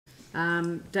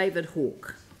David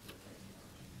Hawke.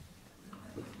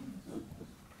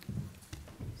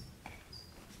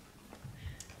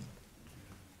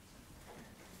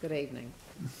 Good evening.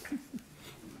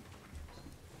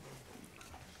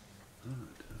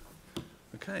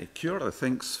 Okay, kia ora.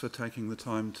 Thanks for taking the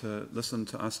time to listen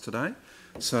to us today.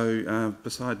 So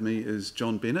beside me is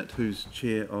John Bennett, who's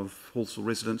Chair of Halswell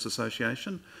Residents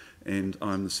Association, and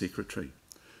I'm the Secretary.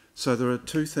 So there are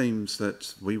two themes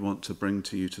that we want to bring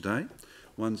to you today.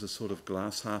 One's a sort of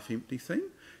glass half empty theme,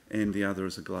 and the other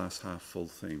is a glass half full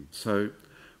theme. So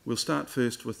we'll start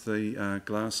first with the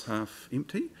glass half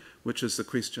empty, which is the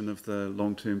question of the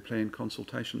long-term plan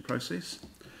consultation process.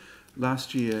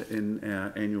 Last year in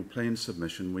our annual plan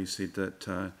submission, we said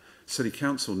that City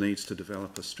Council needs to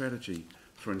develop a strategy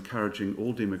for encouraging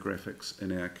all demographics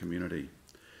in our community.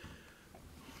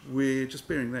 We're just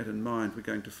bearing that in mind, we're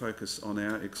going to focus on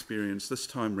our experience this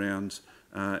time round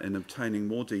in obtaining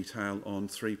more detail on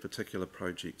three particular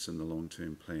projects in the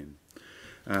long-term plan.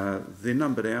 They're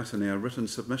numbered out in our written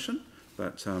submission,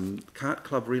 but Cart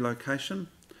Club relocation,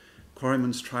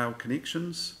 Quarryman's Trail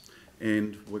connections,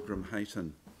 and Wigram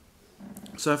Hayton.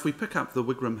 So if we pick up the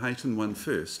Wigram Hayton one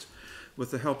first, with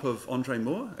the help of Andre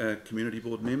Moore, a community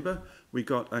board member, we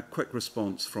got a quick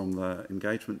response from the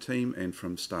engagement team and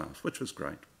from staff, which was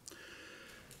great.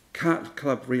 Cart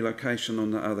Club relocation, on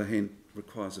the other hand,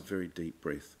 requires a very deep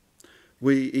breath.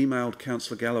 We emailed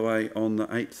Councillor Galloway on the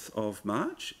 8th of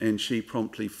March, and she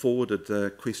promptly forwarded the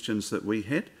questions that we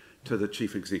had to the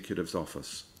Chief Executive's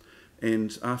office.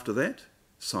 And after that,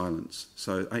 silence.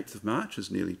 So 8th of March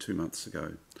is nearly 2 months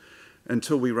ago.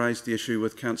 Until we raised the issue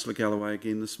with Councillor Galloway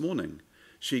again this morning.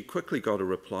 She quickly got a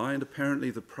reply, and apparently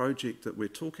the project that we're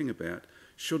talking about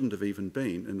shouldn't have even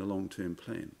been in the long-term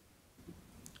plan.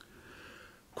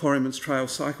 Quarryman's Trail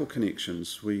cycle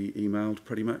connections, we emailed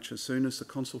pretty much as soon as the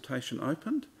consultation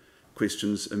opened.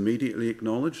 Questions immediately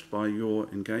acknowledged by your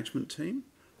engagement team,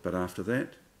 but after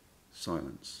that,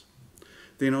 silence.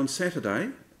 Then on Saturday,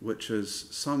 which is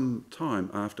some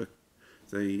time after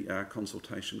the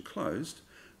consultation closed,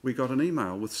 we got an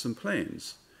email with some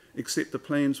plans, except the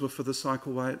plans were for the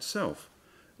cycleway itself,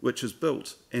 which is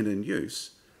built and in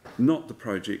use, not the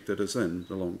project that is in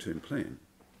the long-term plan.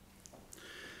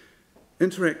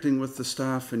 Interacting with the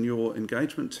staff and your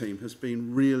engagement team has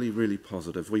been really, really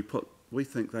positive. We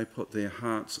think they put their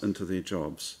hearts into their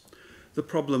jobs. The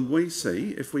problem we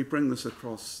see, if we bring this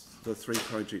across the three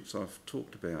projects I've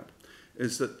talked about,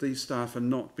 is that these staff are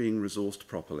not being resourced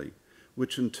properly,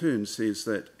 which in turn says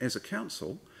that as a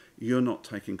council, you're not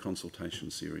taking consultation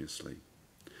seriously.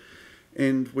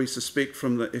 And we suspect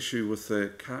from the issue with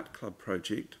the Cart Club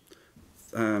project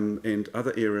and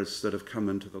other areas that have come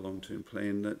into the long-term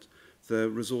plan that the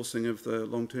resourcing of the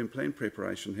long-term plan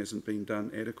preparation hasn't been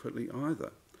done adequately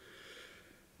either.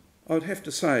 I would have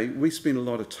to say we spend a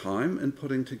lot of time in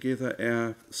putting together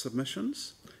our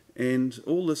submissions, and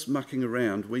all this mucking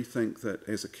around, we think that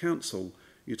as a council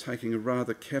you're taking a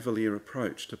rather cavalier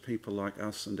approach to people like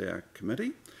us and our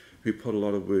committee who put a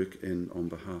lot of work in on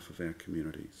behalf of our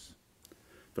communities.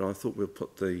 But I thought we'll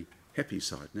put the happy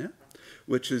side now,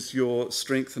 which is your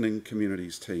strengthening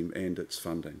communities team and its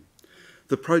funding.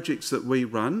 The projects that we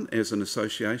run as an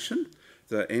association,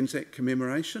 the Anzac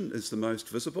commemoration is the most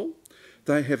visible.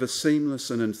 They have a seamless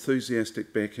and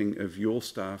enthusiastic backing of your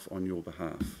staff on your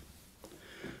behalf.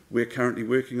 We're currently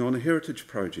working on a heritage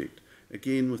project,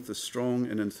 again with the strong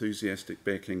and enthusiastic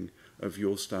backing of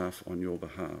your staff on your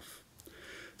behalf.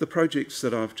 The projects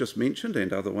that I've just mentioned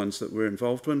and other ones that we're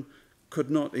involved in could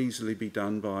not easily be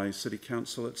done by City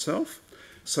Council itself,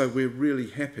 so we're really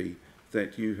happy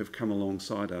that you have come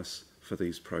alongside us for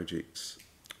these projects.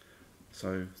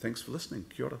 So thanks for listening.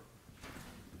 Kia ora.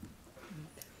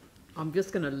 I'm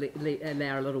just going to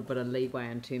allow a little bit of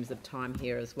leeway in terms of time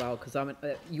here as well, because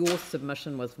your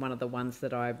submission was one of the ones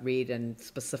that I read and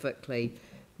specifically,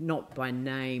 not by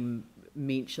name,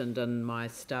 mentioned in my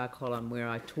star column where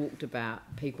I talked about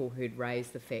people who'd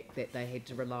raised the fact that they had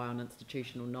to rely on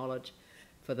institutional knowledge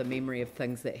for the memory of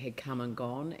things that had come and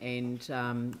gone, and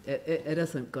it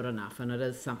isn't good enough, and it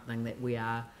is something that we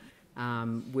are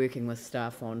working with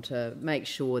staff on to make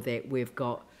sure that we've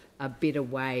got a better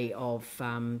way of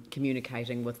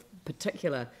communicating with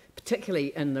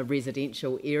particularly in the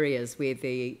residential areas where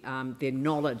their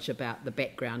knowledge about the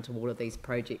background to all of these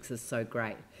projects is so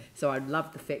great. So I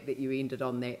love the fact that you ended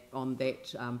on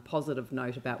that positive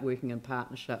note about working in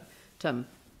partnership. Tim?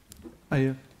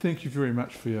 Thank you very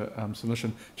much for your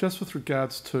submission. Just with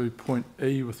regards to point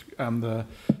E with the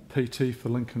PT for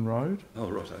Lincoln Road. Oh,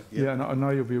 right. Yeah, and I know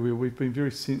you'll be aware, we've been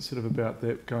very sensitive about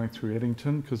that going through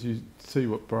Addington, because you see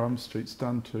what Brougham Street's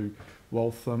done to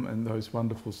Waltham and those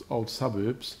wonderful old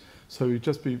suburbs. So we're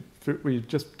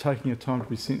just taking a time to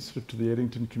be sensitive to the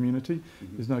Addington community.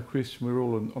 Mm-hmm. There's no question we're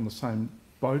all on the same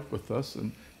boat with this,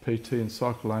 and PT and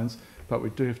cycle lanes, but we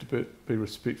do have to be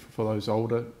respectful for those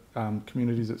older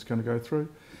communities it's going to go through.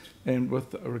 And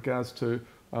with regards to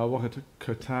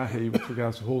Wakakotahi, with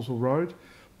regards to Halswell Road,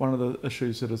 one of the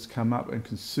issues that has come up and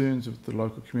concerns with the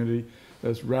local community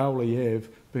is Rowley Ave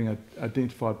being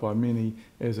identified by many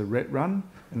as a rat run,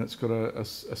 and it's got a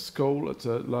school, it's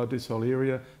a low decile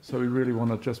area, so we really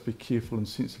want to just be careful and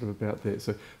sensitive about that.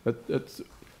 So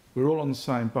we're all on the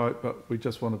same boat, but we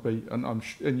just want to be,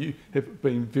 and you have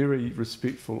been very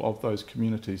respectful of those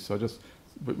communities. So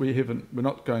but we're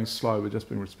not going slow. We're just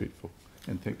being respectful.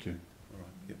 And thank you. All right.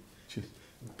 Yep. Cheers.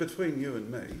 Between you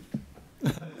and me,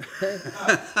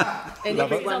 and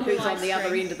everyone who's on the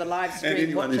other end of the live stream, and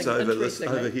anyone who's watching,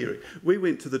 overhearing, we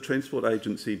went to the Transport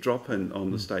Agency drop-in on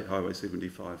the State Highway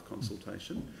 75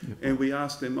 consultation, and we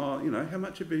asked them, how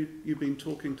much have you been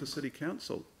talking to City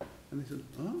Council? And they said,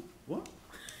 what?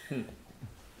 Yeah,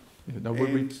 no,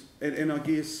 and I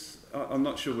guess, I'm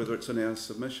not sure whether it's in our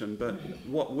submission, but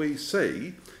what we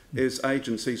see is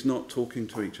agencies not talking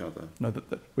to each other. No,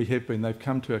 we have been. They've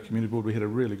come to our community board. We had a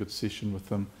really good session with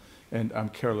them, and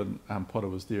Carolyn Potter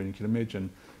was there, and you can imagine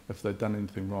if they'd done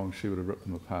anything wrong, she would have ripped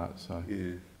them apart. So,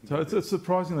 yeah. So it's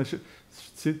surprising they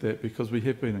said that, because we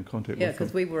have been in contact with them. Yeah,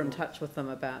 because we were in touch with them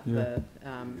about the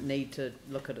need to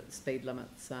look at speed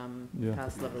limits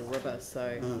past Little River.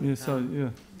 So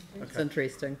it's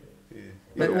interesting. Yeah.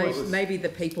 But maybe the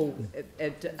people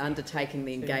undertaking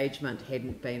the engagement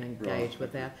hadn't been engaged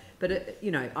with our. But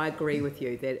I agree with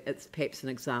you that it's perhaps an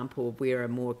example of where a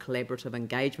more collaborative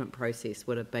engagement process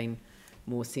would have been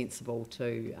more sensible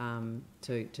to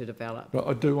develop. But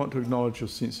I do want to acknowledge your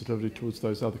sensitivity towards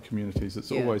those other communities.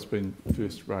 It's always been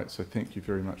first rate. So thank you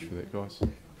very much for that, guys.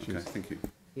 Okay, thank you.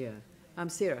 Yeah,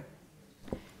 Sarah.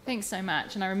 Thanks so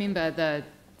much. And I remember the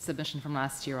submission from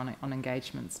last year on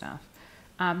engagement stuff.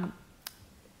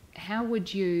 How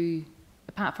would you,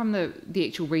 apart from the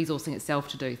actual resourcing itself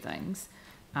to do things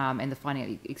and the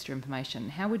finding out extra information,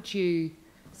 how would you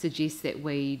suggest that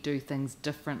we do things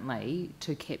differently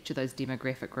to capture those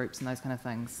demographic groups and those kind of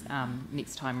things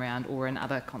next time round, or in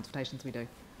other consultations we do?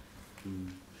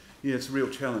 Yeah, it's a real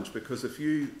challenge, because if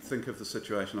you think of the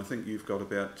situation, I think you've got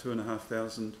about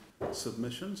 2,500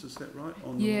 submissions, is that right?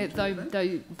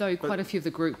 Though quite a few of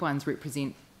the group ones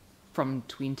represent from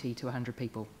 20 to 100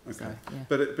 people. Okay. So, yeah.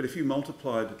 But if you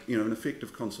multiplied, an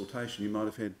effective consultation, you might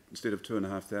have had, instead of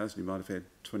 2,500, you might have had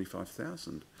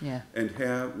 25,000. Yeah. And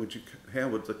how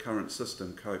would the current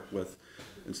system cope with,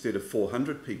 instead of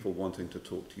 400 people wanting to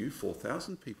talk to you,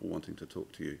 4,000 people wanting to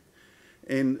talk to you?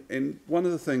 And one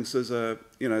of the things is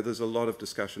there's a lot of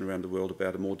discussion around the world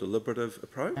about a more deliberative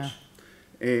approach. Yeah.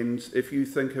 And if you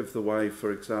think of the way,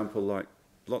 for example, like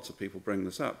lots of people bring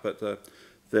this up, but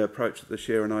the approach that the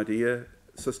Share an Idea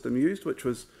system used, which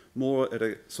was more at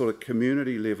a sort of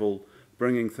community level,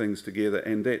 bringing things together,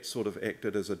 and that sort of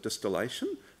acted as a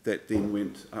distillation that then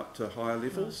went up to higher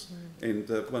levels. And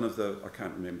one of I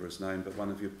can't remember his name, but one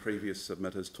of your previous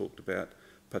submitters talked about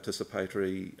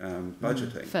participatory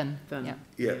budgeting. Finn.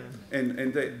 Yeah.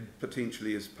 And that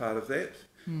potentially is part of that.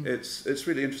 It's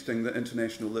really interesting that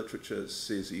international literature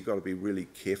says that you've got to be really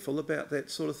careful about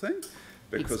that sort of thing.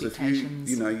 Because if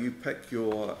you pick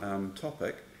your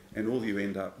topic and all you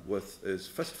end up with is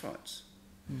fistfights,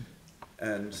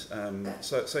 and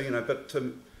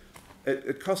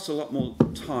it costs a lot more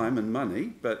time and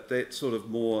money, but that sort of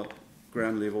more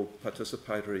ground level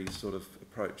participatory sort of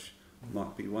approach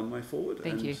might be one way forward.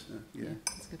 Thank you.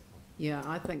 That's good. Yeah,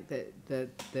 I think that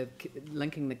the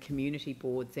linking the community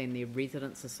boards and their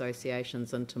residents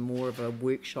associations into more of a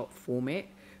workshop format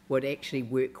would actually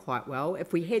work quite well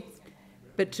if we had.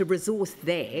 But to resource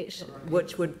that,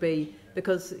 which would be,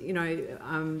 because,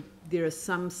 there are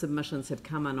some submissions have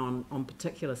come in on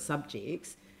particular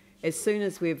subjects. As soon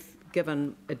as we've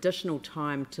given additional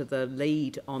time to the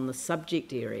lead on the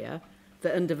subject area,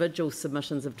 the individual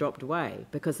submissions have dropped away,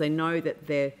 because they know that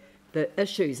the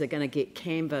issues are going to get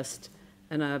canvassed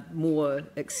in a more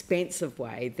expansive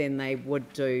way than they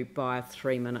would do by a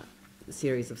 3-minute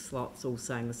series of slots all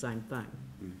saying the same thing.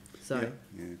 So.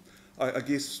 Yeah. I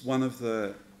guess one of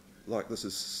the, this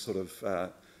is sort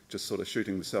of just sort of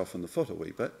shooting myself in the foot a wee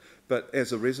bit, but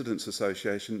as a residents'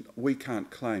 association, we can't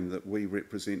claim that we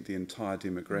represent the entire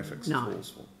demographics of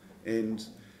Halswell.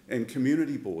 And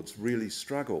community boards really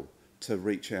struggle to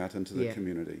reach out into the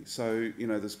community. So,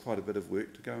 there's quite a bit of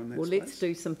work to go in that space. Let's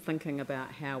do some thinking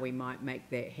about how we might make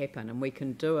that happen, and we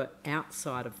can do it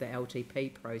outside of the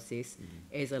LTP process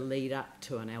as a lead up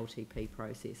to an LTP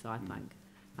process, I think.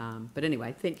 But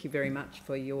anyway, thank you very much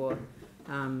for your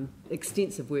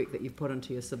extensive work that you've put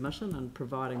into your submission and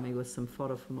providing me with some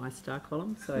fodder for my star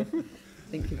column. So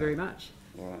thank you very much.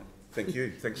 All right. Thank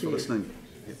you. Thanks for Cheers. listening.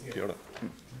 Kia ora.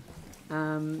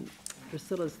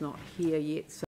 Priscilla's not here yet. So